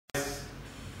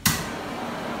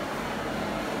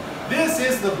This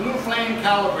is the Blue Flame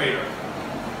calibrator.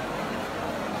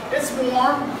 It's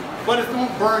warm, but it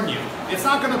won't burn you. It's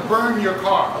not going to burn your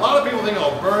car. A lot of people think,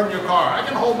 oh, burn your car. I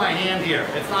can hold my hand here.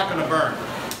 It's not going to burn.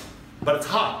 But it's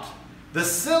hot. The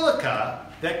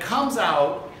silica that comes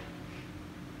out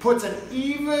puts an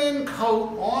even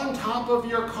coat on top of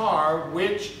your car,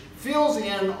 which fills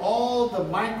in all the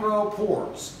micro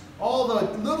pores, all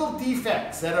the little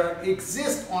defects that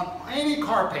exist on any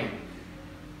car paint.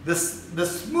 The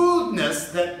smoothness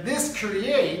that this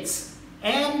creates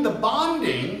and the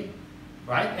bonding,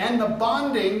 right? And the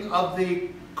bonding of the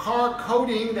car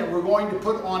coating that we're going to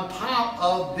put on top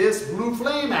of this Blue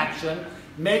Flame action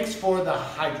makes for the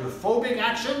hydrophobic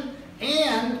action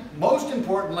and, most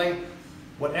importantly,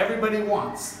 what everybody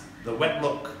wants, the wet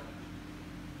look.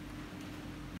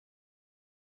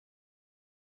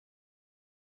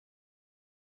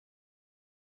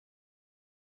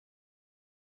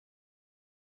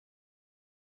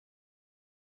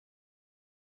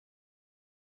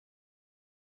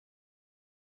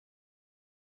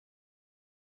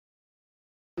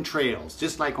 Trails,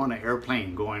 just like on an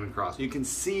airplane going across. You can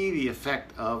see the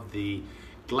effect of the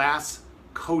glass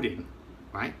coating,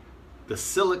 right? The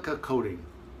silica coating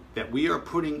that we are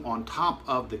putting on top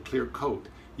of the clear coat.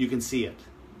 You can see it.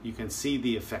 You can see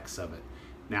the effects of it.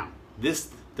 Now, this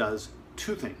does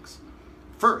two things.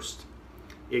 First,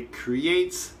 it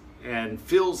creates and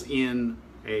fills in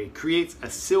creates a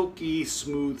silky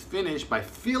smooth finish by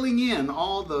filling in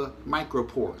all the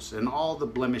micropores and all the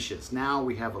blemishes. Now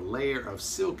we have a layer of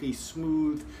silky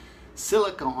smooth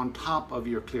silica on top of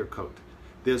your clear coat.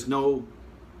 There's no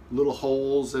little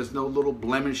holes, there's no little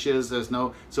blemishes,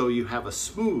 so you have a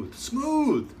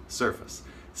smooth surface.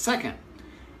 Second,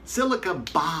 silica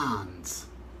bonds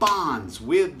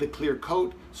with the clear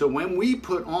coat. So when we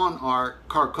put on our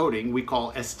car coating, we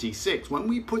call ST6, when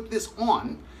we put this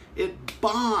on, it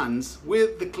bonds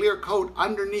with the clear coat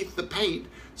underneath the paint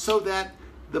so that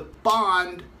the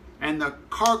bond and the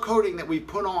car coating that we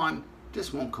put on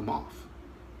just won't come off.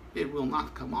 It will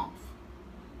not come off.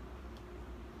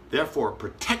 Therefore,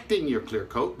 protecting your clear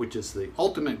coat, which is the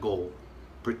ultimate goal,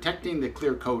 protecting the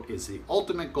clear coat is the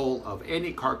ultimate goal of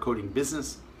any car coating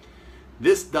business.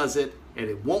 This does it, and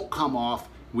it won't come off.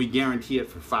 We guarantee it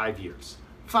for 5 years.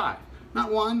 5, not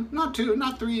 1, not 2,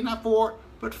 not 3, not 4,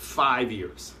 but 5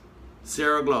 years.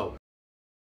 CeraGlow,